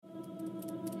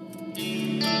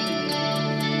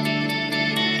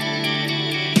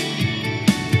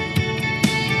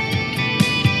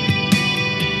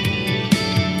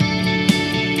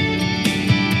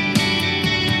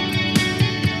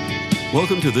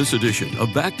Welcome to this edition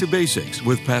of Back to Basics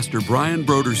with Pastor Brian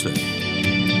Brodersen.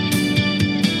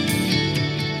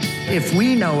 If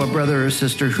we know a brother or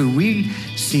sister who we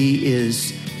see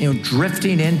is,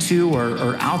 drifting into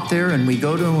or out there, and we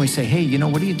go to them and we say, hey,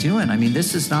 what are you doing? I mean,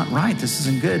 this is not right. This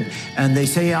isn't good. And they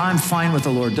say, I'm fine with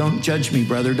the Lord. Don't judge me,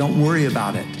 brother. Don't worry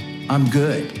about it. I'm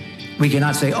good. We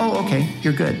cannot say, oh, okay,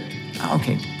 you're good.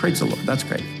 Okay, praise the Lord. That's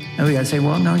great. And we got to say,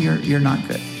 well, no, you're not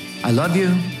good. I love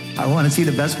you. I want to see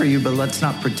the best for you, but let's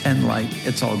not pretend like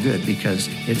it's all good, because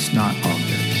it's not all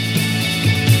good.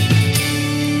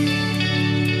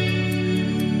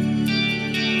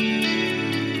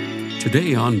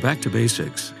 Today on Back to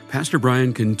Basics, Pastor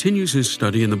Brian continues his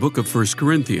study in the book of 1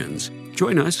 Corinthians.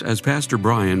 Join us as Pastor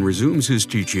Brian resumes his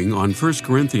teaching on 1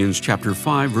 Corinthians chapter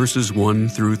 5, verses 1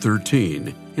 through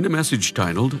 13, in a message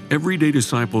titled Everyday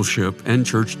Discipleship and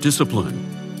Church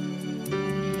Discipline.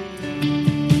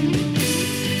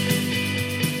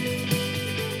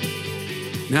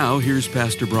 Now, here's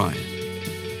Pastor Brian.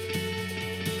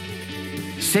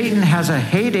 Satan has a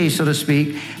heyday, so to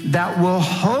speak, that will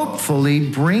hopefully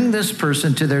bring this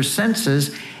person to their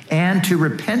senses and to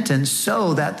repentance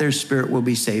so that their spirit will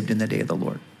be saved in the day of the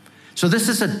Lord. So this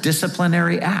is a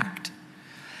disciplinary act.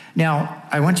 Now,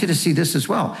 I want you to see this as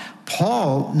well.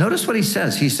 Paul, notice what he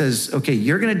says. He says, okay,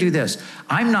 you're going to do this.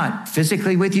 I'm not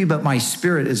physically with you, but my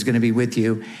spirit is going to be with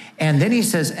you. And then he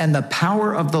says, and the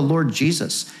power of the Lord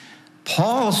Jesus.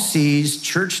 Paul sees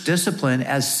church discipline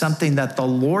as something that the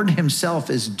Lord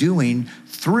himself is doing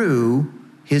through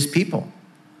his people.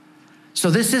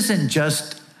 So this isn't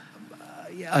just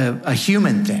a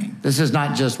human thing. This is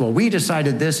not just, well, we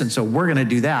decided this, and so we're going to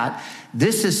do that.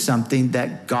 This is something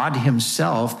that God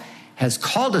himself has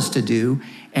called us to do,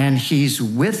 and he's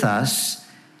with us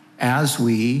as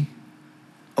we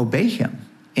obey him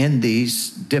in these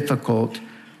difficult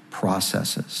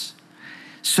processes.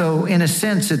 So in a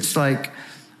sense, it's like,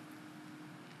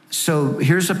 so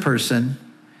here's a person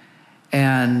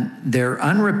and they're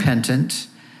unrepentant.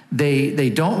 They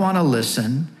don't want to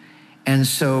listen. And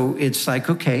so it's like,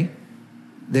 okay,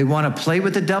 they want to play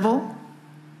with the devil,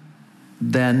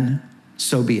 then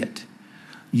so be it.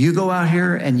 You go out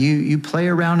here and you play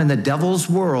around in the devil's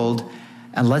world,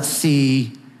 and let's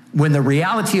see, when the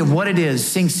reality of what it is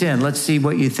sinks in, let's see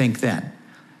what you think then.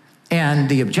 And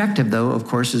the objective, though, of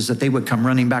course, is that they would come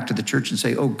running back to the church and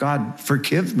say, oh, God,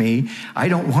 forgive me. I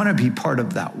don't want to be part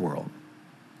of that world.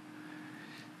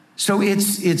 So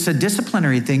it's a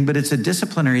disciplinary thing, but it's a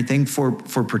disciplinary thing for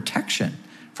protection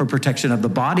of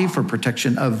the body, for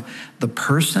protection of the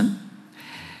person.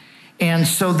 And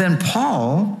so then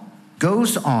Paul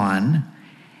goes on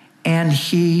and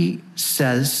he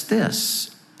says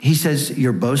this. He says,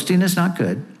 your boasting is not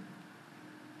good.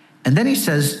 And then he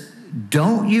says,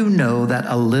 don't you know that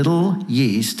a little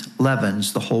yeast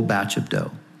leavens the whole batch of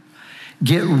dough?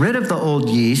 Get rid of the old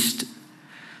yeast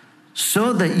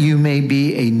so that you may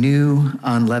be a new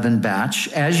unleavened batch,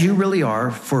 as you really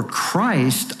are, for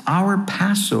Christ, our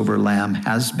Passover lamb,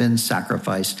 has been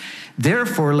sacrificed.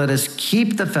 Therefore, let us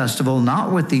keep the festival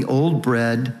not with the old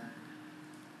bread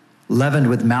leavened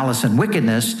with malice and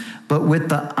wickedness, but with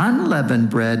the unleavened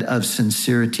bread of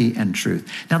sincerity and truth.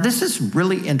 Now, this is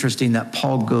really interesting that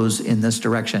Paul goes in this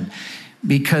direction,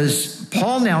 because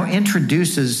Paul now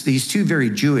introduces these two very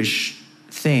Jewish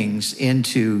things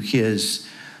into his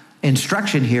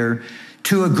instruction here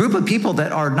to a group of people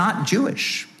that are not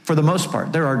Jewish for the most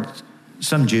part. There are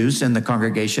some Jews in the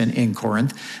congregation in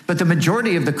Corinth, but the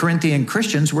majority of the Corinthian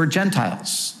Christians were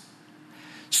Gentiles.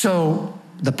 So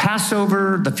the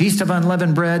Passover, the Feast of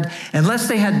Unleavened Bread, unless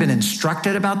they had been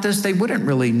instructed about this, they wouldn't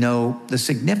really know the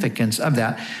significance of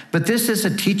that. But this is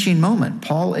a teaching moment.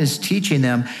 Paul is teaching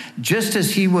them, just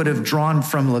as he would have drawn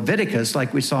from Leviticus,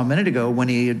 like we saw a minute ago, when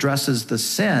he addresses the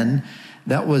sin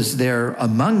that was there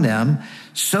among them.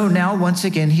 So now, once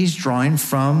again, he's drawing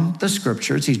from the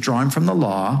scriptures. He's drawing from the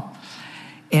law.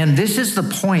 And this is the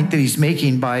point that he's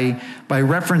making by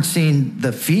referencing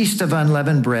the Feast of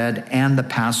Unleavened Bread and the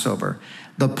Passover.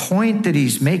 The point that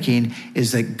he's making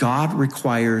is that God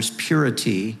requires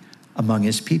purity among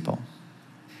his people.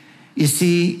 You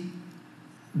see,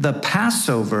 the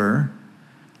Passover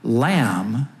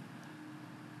lamb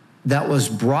that was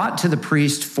brought to the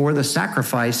priest for the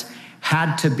sacrifice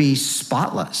had to be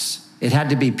spotless. It had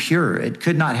to be pure. It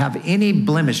could not have any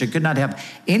blemish. It could not have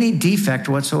any defect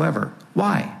whatsoever.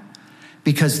 Why?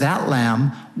 Because that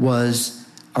lamb was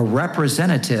a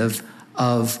representative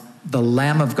of the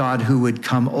Lamb of God who would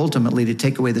come ultimately to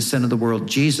take away the sin of the world,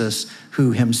 Jesus,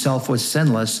 who himself was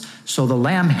sinless. So the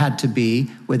lamb had to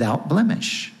be without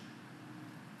blemish.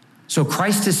 So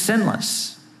Christ is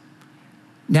sinless.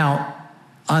 Now,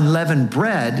 unleavened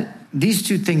bread these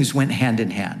two things went hand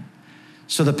in hand.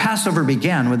 So the Passover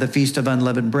began with the Feast of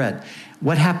Unleavened Bread.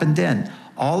 What happened then?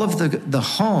 All of the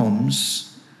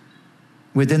homes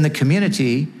within the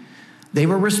community, they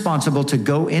were responsible to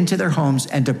go into their homes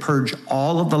and to purge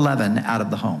all of the leaven out of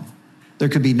the home. There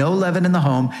could be no leaven in the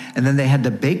home, and then they had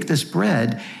to bake this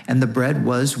bread, and the bread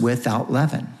was without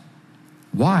leaven.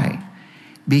 Why?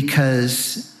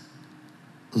 Because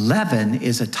leaven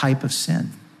is a type of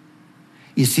sin.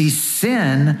 You see,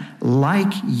 sin,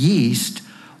 like yeast,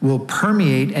 will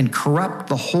permeate and corrupt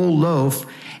the whole loaf,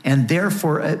 and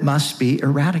therefore it must be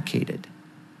eradicated.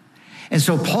 And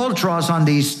so Paul draws on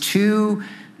these two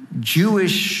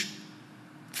Jewish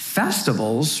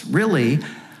festivals, really,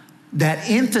 that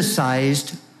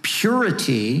emphasized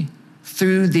purity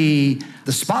through the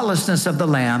spotlessness of the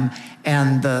lamb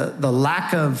and the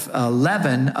lack of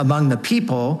leaven among the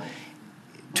people,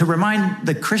 to remind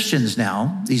the Christians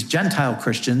now, these Gentile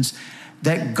Christians,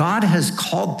 that God has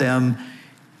called them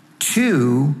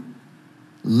to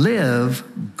live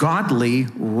godly,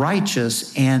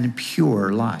 righteous, and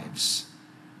pure lives.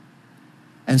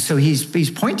 And so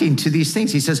he's pointing to these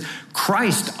things. He says,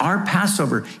 Christ, our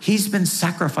Passover, he's been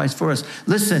sacrificed for us.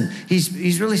 Listen,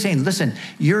 he's really saying, listen,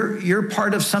 you're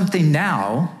part of something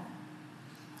now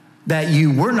that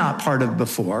you were not part of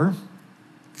before,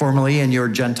 formerly in your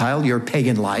Gentile, your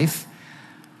pagan life.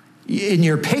 In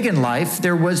your pagan life,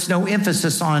 there was no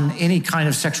emphasis on any kind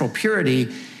of sexual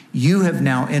purity. You have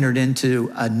now entered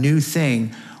into a new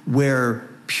thing where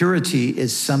purity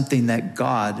is something that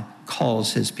God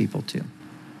calls his people to.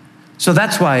 So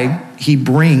that's why he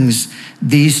brings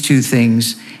these two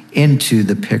things into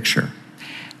the picture.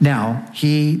 Now,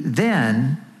 he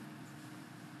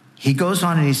goes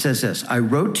on and he says this, I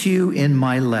wrote to you in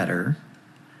my letter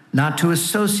not to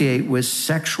associate with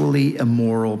sexually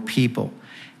immoral people.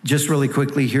 Just really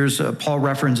quickly, Paul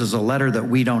references a letter that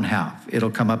we don't have.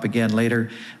 It'll come up again later,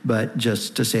 but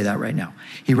just to say that right now.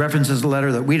 He references a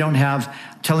letter that we don't have,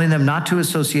 telling them not to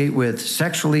associate with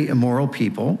sexually immoral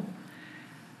people.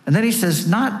 And then he says,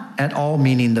 not at all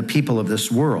meaning the people of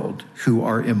this world who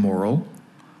are immoral,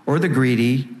 or the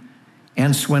greedy,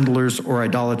 and swindlers or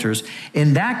idolaters.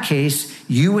 In that case,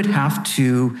 you would have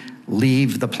to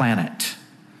leave the planet.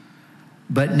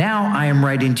 But now I am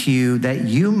writing to you that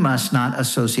you must not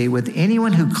associate with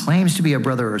anyone who claims to be a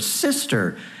brother or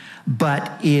sister,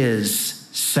 but is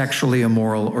sexually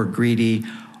immoral or greedy,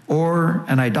 or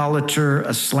an idolater,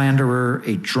 a slanderer,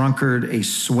 a drunkard, a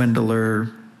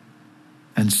swindler,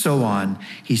 and so on.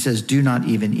 He says, do not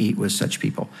even eat with such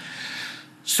people.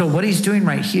 So what he's doing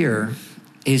right here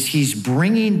is he's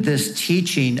bringing this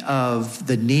teaching of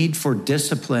the need for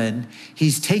discipline.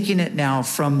 He's taking it now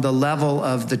from the level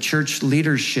of the church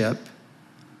leadership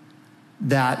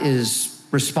that is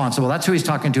responsible. That's who he's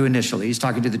talking to initially. He's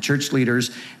talking to the church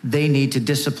leaders. They need to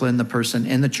discipline the person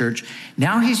in the church.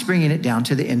 Now he's bringing it down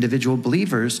to the individual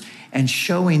believers and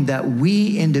showing that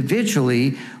we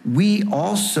individually, we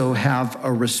also have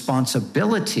a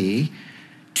responsibility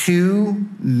to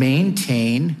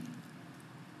maintain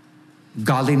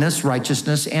godliness,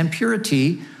 righteousness, and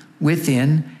purity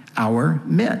within our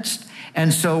midst.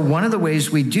 And so one of the ways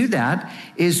we do that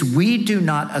is we do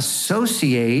not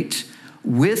associate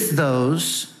with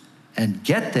those, and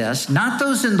get this, not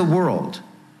those in the world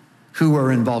who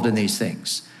are involved in these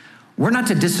things. We're not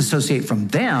to disassociate from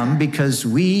them because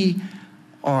we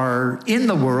are in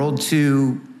the world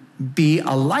to be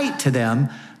a light to them,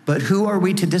 but who are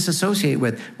we to disassociate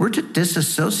with? We're to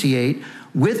disassociate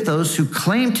with those who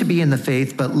claim to be in the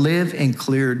faith but live in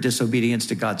clear disobedience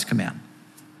to God's command.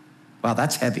 Wow,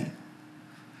 that's heavy.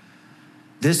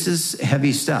 This is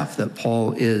heavy stuff that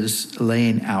Paul is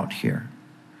laying out here.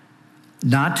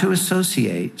 Not to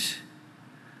associate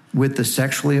with the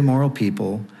sexually immoral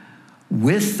people,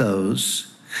 with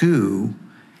those who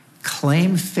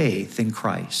claim faith in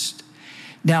Christ.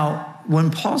 Now,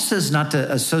 when Paul says not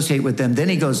to associate with them, then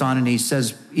he goes on and he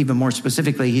says, even more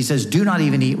specifically, he says, do not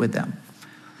even eat with them.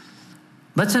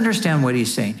 Let's understand what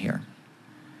he's saying here.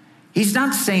 He's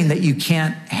not saying that you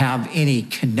can't have any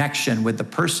connection with the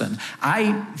person.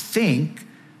 I think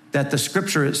that the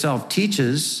scripture itself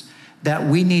teaches that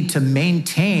we need to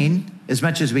maintain, as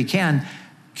much as we can,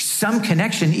 some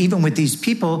connection even with these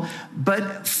people,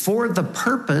 but for the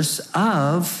purpose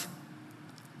of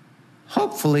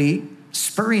hopefully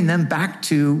spurring them back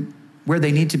to where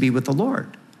they need to be with the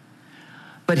Lord.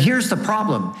 But here's the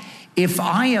problem. If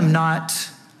I am not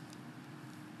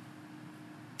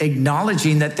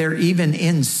acknowledging that they're even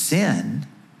in sin,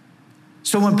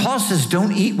 so when Paul says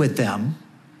don't eat with them,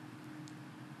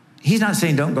 he's not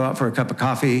saying don't go out for a cup of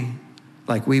coffee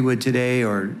like we would today,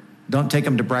 or don't take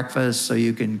them to breakfast so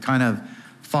you can kind of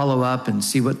follow up and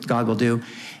see what God will do.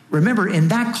 Remember, in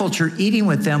that culture, eating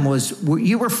with them was,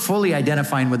 you were fully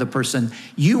identifying with a person.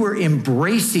 You were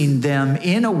embracing them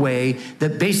in a way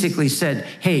that basically said,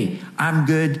 hey, I'm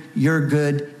good, you're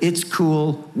good, it's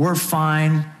cool, we're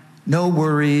fine, no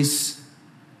worries.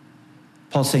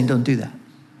 Paul's saying, don't do that.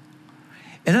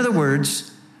 In other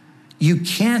words, you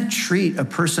can't treat a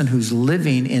person who's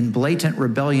living in blatant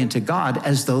rebellion to God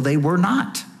as though they were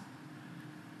not.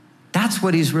 That's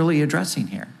what he's really addressing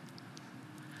here.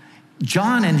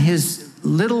 John, in his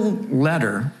little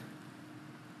letter,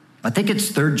 I think it's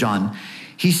 3 John,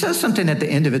 he says something at the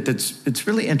end of it it's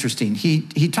really interesting.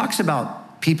 He talks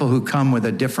about people who come with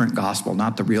a different gospel,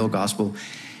 not the real gospel.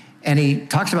 And he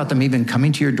talks about them even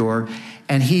coming to your door.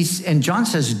 And John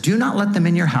says, do not let them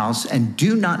in your house and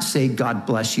do not say God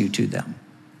bless you to them.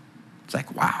 It's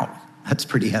like, wow, that's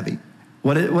pretty heavy.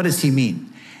 What does he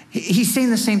mean? He's saying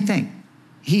the same thing.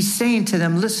 He's saying to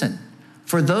them, listen,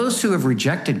 for those who have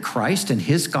rejected Christ and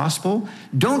his gospel,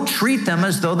 don't treat them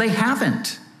as though they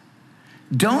haven't.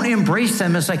 Don't embrace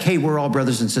them as like, hey, we're all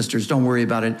brothers and sisters. Don't worry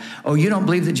about it. Oh, you don't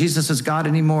believe that Jesus is God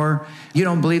anymore? You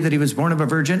don't believe that he was born of a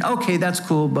virgin? Okay, that's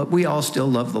cool, but we all still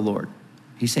love the Lord.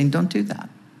 He's saying, don't do that.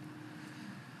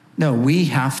 No, we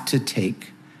have to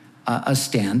take a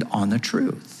stand on the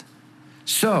truth.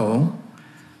 So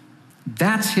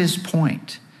that's his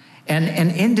point.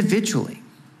 And individually,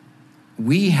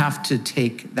 we have to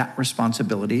take that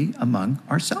responsibility among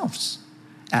ourselves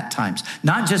at times.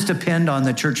 Not just depend on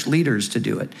the church leaders to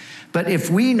do it. But if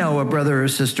we know a brother or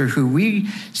sister who we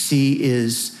see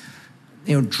is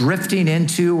drifting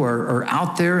into or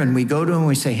out there, and we go to them and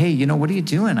we say, hey, what are you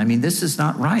doing? I mean, this is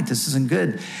not right. This isn't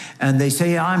good. And they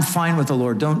say, I'm fine with the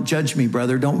Lord. Don't judge me,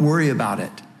 brother. Don't worry about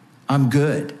it. I'm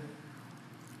good.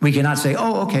 We cannot say,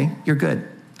 oh, okay, you're good.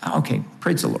 Okay,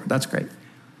 praise the Lord. That's great.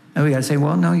 And we got to say,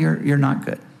 well, no, you're not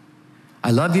good.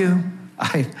 I love you.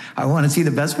 I want to see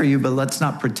the best for you, but let's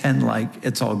not pretend like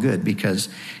it's all good, because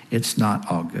it's not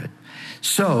all good.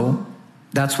 So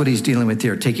that's what he's dealing with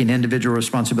here, taking individual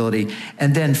responsibility.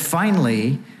 And then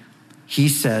finally, he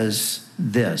says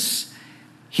this.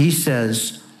 He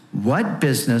says, what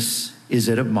business is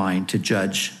it of mine to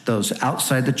judge those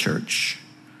outside the church?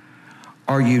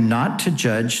 Are you not to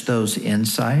judge those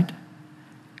inside?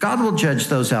 God will judge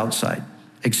those outside.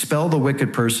 Expel the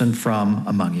wicked person from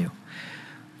among you.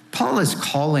 Paul is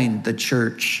calling the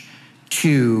church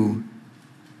to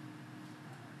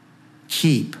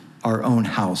keep our own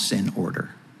house in order.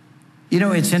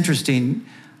 It's interesting.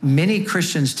 Many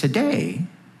Christians today,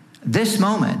 this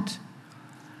moment,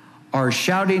 are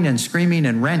shouting and screaming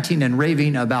and ranting and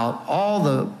raving about all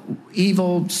the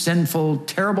evil, sinful,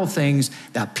 terrible things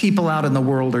that people out in the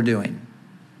world are doing,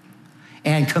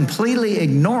 and completely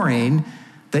ignoring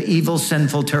the evil,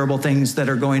 sinful, terrible things that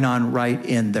are going on right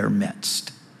in their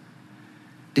midst.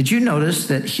 Did you notice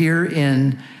that here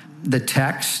in the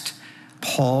text,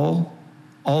 Paul,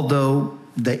 although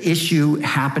the issue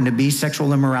happened to be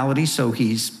sexual immorality, so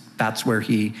that's where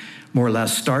he more or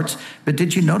less starts, but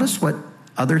did you notice what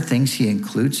other things he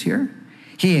includes here?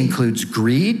 He includes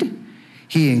greed.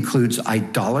 He includes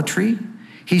idolatry.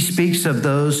 He speaks of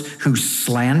those who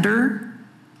slander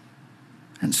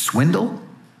and swindle.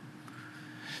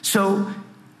 So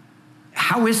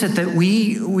how is it that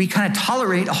we kind of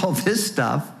tolerate all this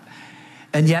stuff,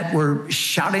 and yet we're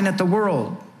shouting at the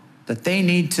world that they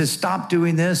need to stop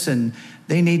doing this and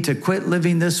they need to quit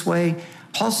living this way?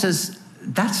 Paul says,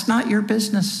 that's not your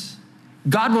business.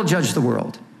 God will judge the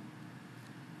world.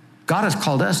 God has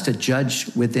called us to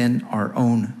judge within our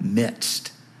own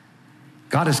midst.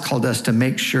 God has called us to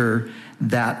make sure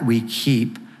that we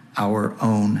keep our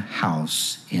own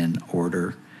house in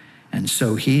order. And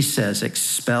so he says,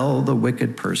 expel the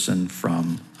wicked person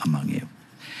from among you.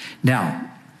 Now,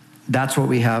 that's what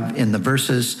we have in the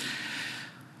verses.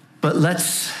 But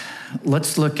let's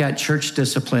look at church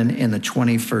discipline in the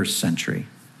 21st century.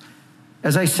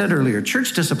 As I said earlier,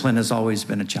 church discipline has always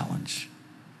been a challenge.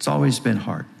 It's always been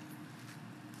hard.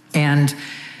 And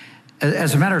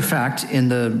as a matter of fact, in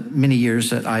the many years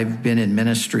that I've been in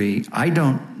ministry, I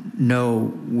don't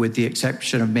know, with the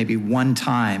exception of maybe one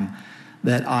time,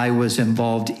 that I was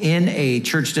involved in a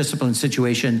church discipline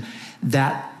situation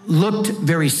that looked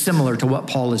very similar to what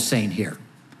Paul is saying here.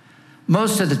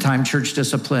 Most of the time, church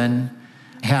discipline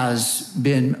has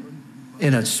been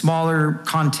in a smaller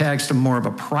context, a more of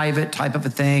a private type of a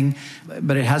thing,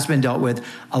 but it has been dealt with.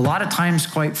 A lot of times,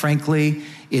 quite frankly,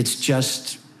 it's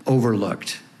just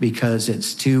overlooked because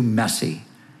it's too messy.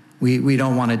 We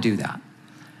don't want to do that.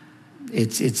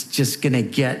 It's just going to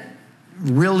get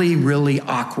really, really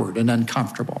awkward and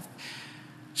uncomfortable.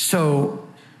 So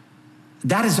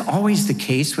that is always the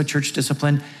case with church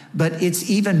discipline, but it's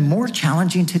even more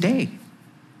challenging today.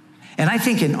 And I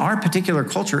think in our particular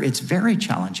culture, it's very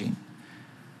challenging.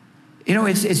 You know,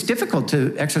 it's difficult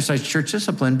to exercise church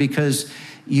discipline because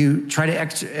you try to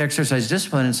exercise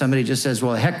discipline and somebody just says,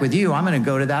 well, heck with you, I'm going to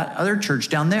go to that other church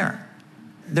down there.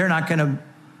 They're not going to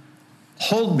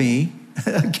hold me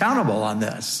accountable on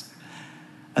this.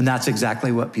 And that's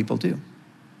exactly what people do.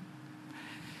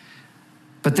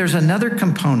 But there's another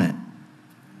component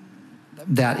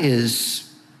that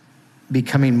is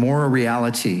becoming more a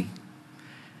reality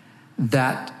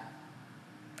that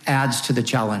adds to the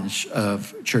challenge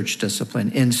of church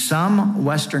discipline. In some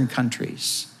Western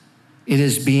countries, it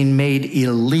is being made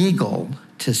illegal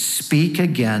to speak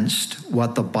against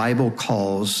what the Bible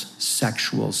calls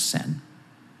sexual sin.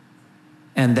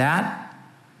 And that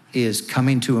is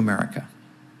coming to America.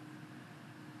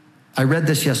 I read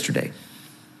this yesterday.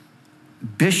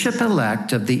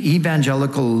 Bishop-elect of the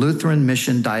Evangelical Lutheran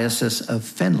Mission Diocese of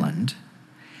Finland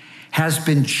has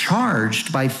been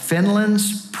charged by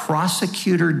Finland's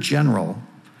prosecutor general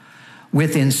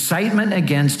with incitement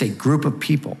against a group of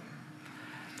people.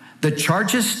 The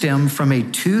charges stem from a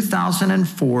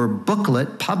 2004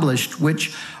 booklet published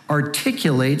which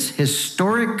articulates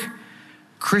historic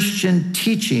Christian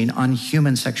teaching on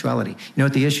human sexuality. You know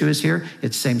what the issue is here?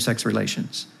 It's same-sex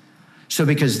relations. So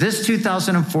because this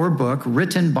 2004 book,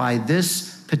 written by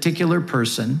this particular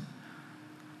person,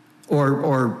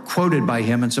 or quoted by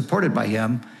him and supported by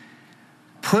him,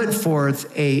 put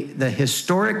forth the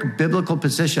historic biblical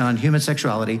position on human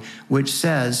sexuality, which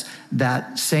says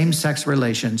that same-sex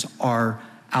relations are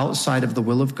outside of the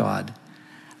will of God.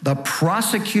 The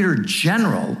prosecutor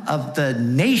general of the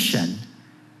nation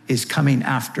is coming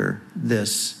after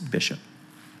this bishop.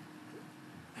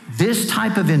 This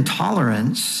type of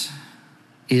intolerance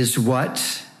is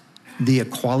what the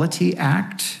Equality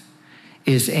Act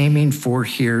is aiming for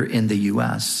here in the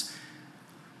U.S.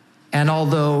 And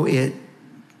although it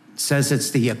says it's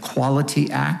the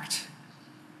Equality Act,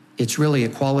 it's really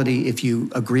equality if you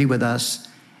agree with us,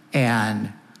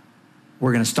 and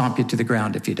we're going to stomp you to the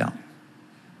ground if you don't.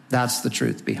 That's the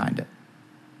truth behind it.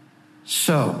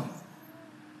 So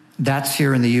that's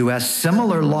here in the U.S.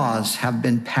 Similar laws have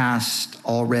been passed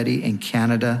already in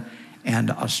Canada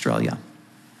and Australia.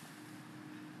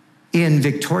 In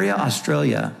Victoria,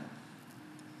 Australia,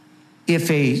 if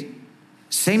a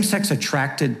same-sex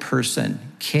attracted person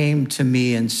came to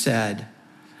me and said,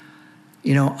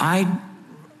 you know, I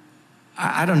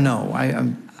don't know,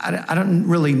 I don't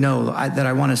really know that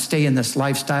I want to stay in this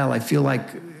lifestyle. I feel like,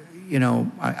 you know,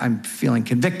 I'm feeling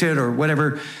convicted or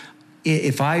whatever.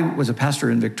 If I was a pastor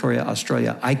in Victoria,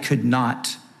 Australia, I could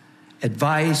not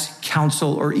advise,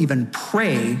 counsel, or even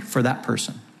pray for that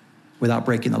person without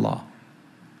breaking the law.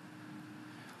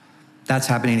 That's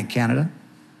happening in Canada.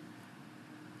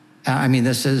 I mean,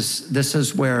 this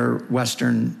is where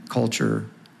Western culture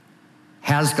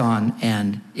has gone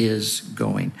and is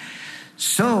going.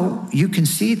 So you can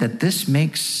see that this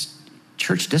makes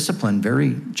church discipline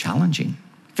very challenging,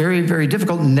 very, very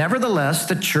difficult. Nevertheless,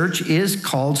 the church is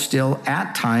called still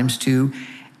at times to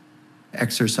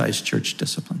exercise church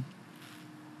discipline.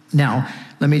 Now,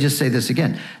 let me just say this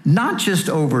again. Not just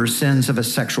over sins of a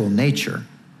sexual nature.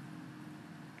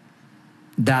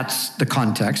 That's the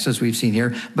context, as we've seen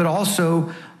here, but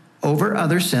also over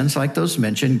other sins like those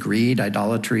mentioned: greed,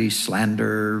 idolatry,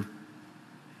 slander,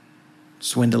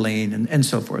 swindling, and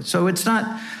so forth. So it's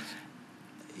not,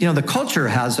 you know, the culture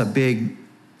has a big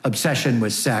obsession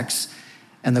with sex,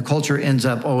 and the culture ends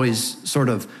up always sort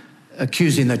of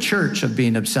accusing the church of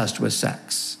being obsessed with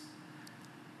sex.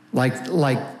 Like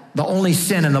the only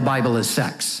sin in the Bible is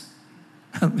sex.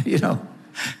 You know,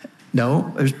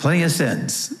 no, there's plenty of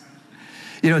sins.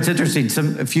 You know, it's interesting.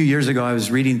 A few years ago, I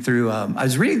was reading through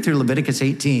Leviticus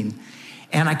 18,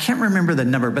 and I can't remember the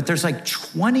number, but there's like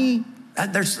 20.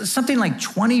 There's something like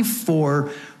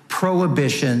 24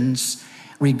 prohibitions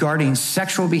regarding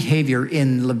sexual behavior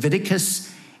in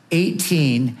Leviticus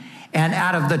 18, and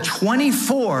out of the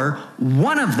 24,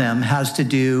 one of them has to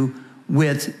do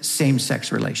with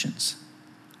same-sex relations.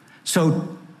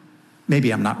 So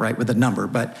maybe I'm not right with the number,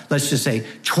 but let's just say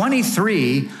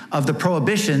 23 of the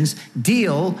prohibitions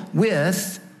deal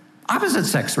with opposite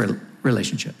sex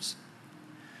relationships.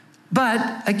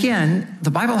 But again,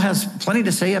 the Bible has plenty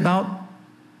to say about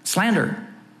slander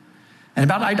and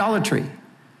about idolatry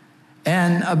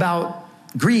and about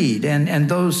greed and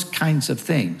those kinds of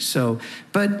things. So,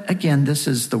 but again, this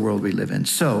is the world we live in.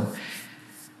 So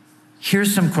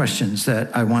here's some questions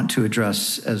that I want to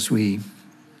address as we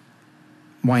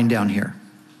wind down here.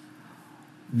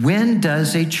 When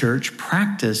does a church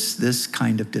practice this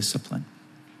kind of discipline?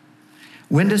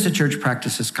 When does a church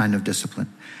practice this kind of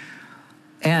discipline?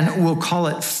 And we'll call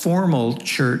it formal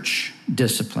church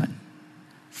discipline.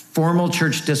 Formal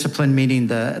church discipline, meaning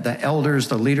the elders,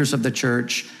 the leaders of the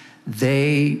church,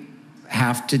 they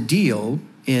have to deal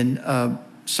in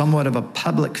somewhat of a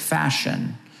public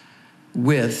fashion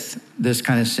with this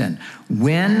kind of sin.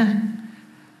 When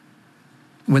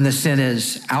the sin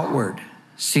is outward,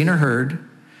 seen or heard,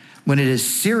 when it is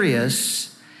serious,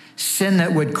 sin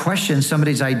that would question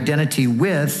somebody's identity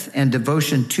with and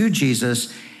devotion to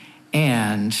Jesus,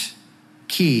 and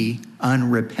key,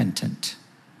 unrepentant.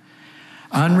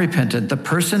 Unrepentant, the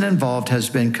person involved has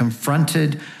been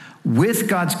confronted with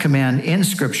God's command in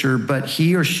Scripture, but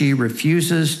he or she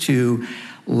refuses to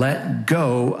let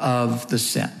go of the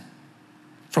sin.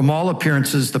 From all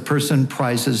appearances, the person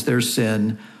prizes their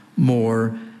sin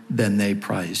more than they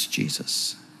prize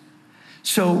Jesus.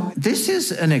 So this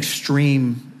is an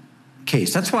extreme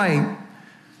case. That's why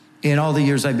in all the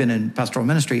years I've been in pastoral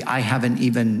ministry, I haven't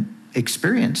even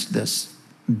experienced this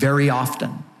very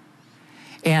often.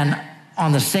 And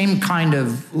on the same kind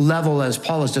of level as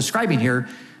Paul is describing here,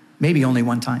 maybe only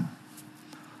one time.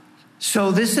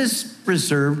 So this is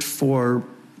reserved for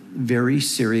very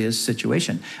serious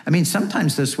situation. I mean,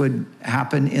 sometimes this would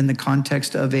happen in the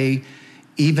context of a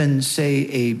religious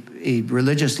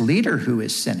leader who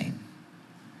is sinning.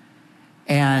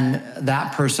 And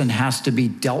that person has to be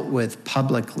dealt with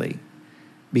publicly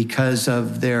because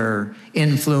of their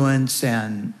influence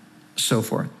and so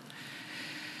forth.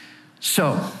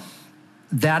 So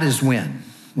that is when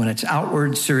it's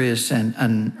outward, serious, and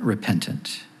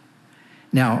unrepentant.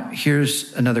 Now,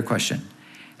 here's another question.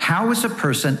 How is a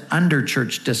person under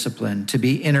church discipline to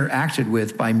be interacted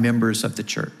with by members of the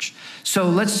church? So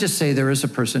let's just say there is a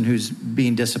person who's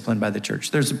being disciplined by the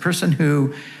church. There's a person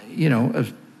who, a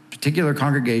particular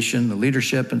congregation, the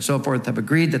leadership and so forth have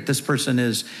agreed that this person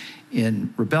is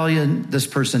in rebellion. This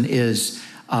person is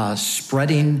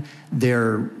spreading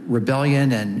their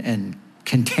rebellion and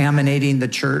contaminating the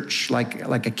church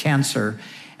like a cancer.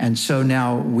 And so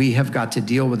now we have got to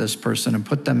deal with this person and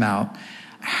put them out.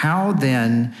 How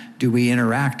then do we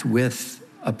interact with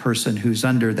a person who's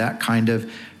under that kind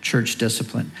of church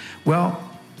discipline? Well,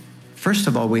 first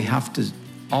of all, we have to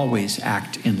always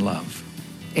act in love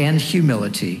and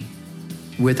humility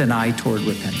with an eye toward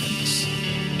repentance.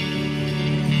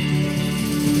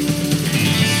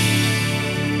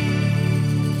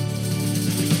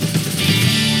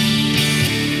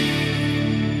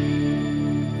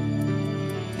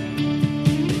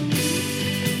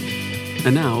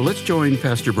 And now, let's join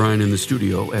Pastor Brian in the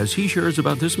studio as he shares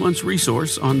about this month's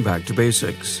resource on Back to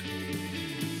Basics.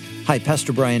 Hi,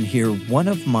 Pastor Brian here. One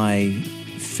of my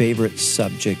favorite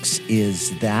subjects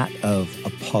is that of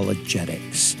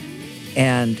apologetics.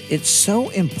 And it's so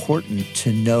important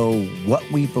to know what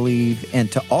we believe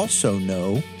and to also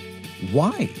know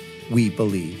why we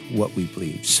believe what we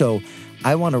believe. So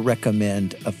I want to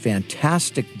recommend a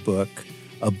fantastic book,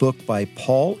 a book by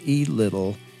Paul E.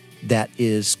 Little, that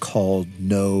is called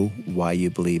Know Why You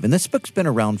Believe. And this book's been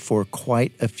around for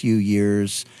quite a few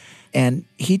years, and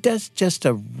he does just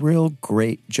a real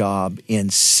great job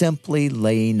in simply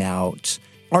laying out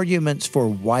arguments for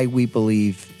why we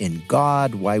believe in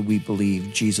God, why we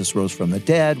believe Jesus rose from the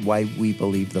dead, why we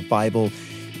believe the Bible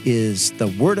is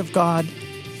the Word of God.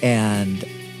 And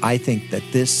I think that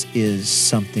this is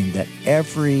something that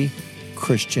every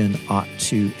Christian ought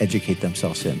to educate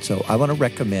themselves in. So I want to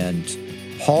recommend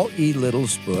Paul E.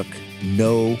 Little's book,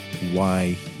 Know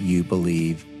Why You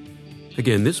Believe.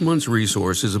 Again, this month's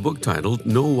resource is a book titled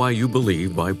Know Why You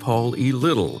Believe by Paul E.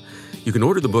 Little. You can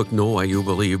order the book Know Why You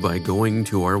Believe by going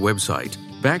to our website,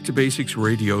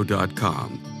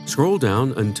 backtobasicsradio.com. Scroll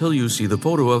down until you see the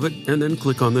photo of it and then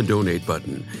click on the donate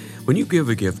button. When you give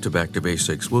a gift to Back to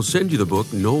Basics, we'll send you the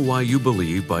book Know Why You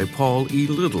Believe by Paul E.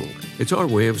 Little. It's our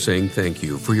way of saying thank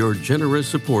you for your generous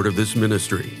support of this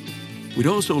ministry. We'd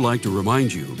also like to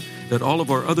remind you that all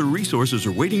of our other resources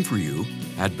are waiting for you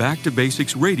at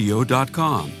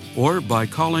backtobasicsradio.com or by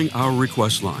calling our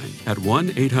request line at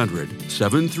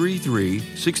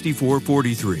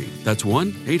 1-800-733-6443. That's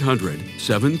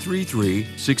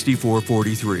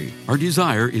 1-800-733-6443. Our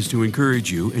desire is to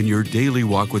encourage you in your daily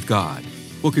walk with God.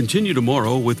 We'll continue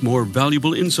tomorrow with more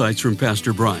valuable insights from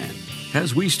Pastor Brian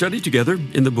as we study together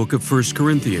in the book of 1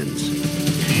 Corinthians.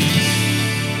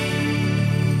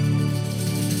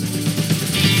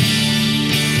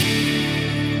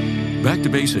 Back to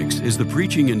Basics is the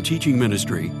preaching and teaching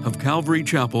ministry of Calvary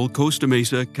Chapel, Costa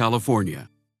Mesa, California.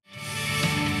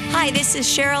 Hi, this is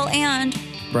Cheryl and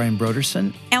Brian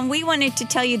Broderson. And we wanted to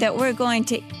tell you that we're going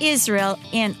to Israel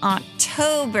in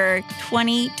October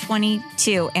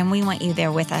 2022, and we want you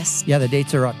there with us. Yeah, the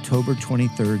dates are October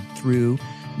 23rd through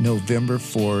November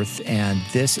 4th, and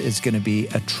this is going to be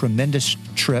a tremendous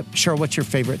trip. Cheryl, what's your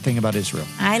favorite thing about Israel?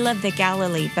 I love the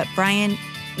Galilee, but Brian,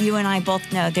 you and I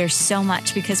both know there's so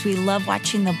much because we love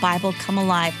watching the Bible come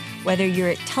alive, whether you're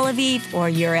at Tel Aviv or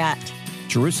you're at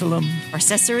Jerusalem. Or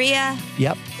Caesarea.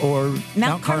 Yep, or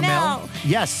Mount Carmel.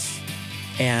 Yes,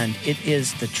 and it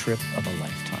is the trip of a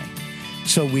lifetime.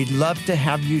 So we'd love to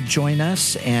have you join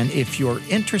us, and if you're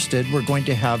interested, we're going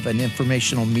to have an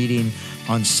informational meeting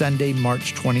on Sunday,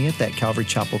 March 20th at Calvary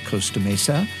Chapel, Costa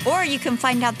Mesa. Or you can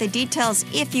find out the details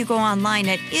if you go online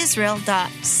at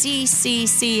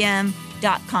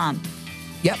israel.cccm.com.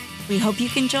 Yep. We hope you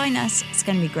can join us. It's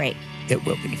going to be great. It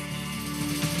will be.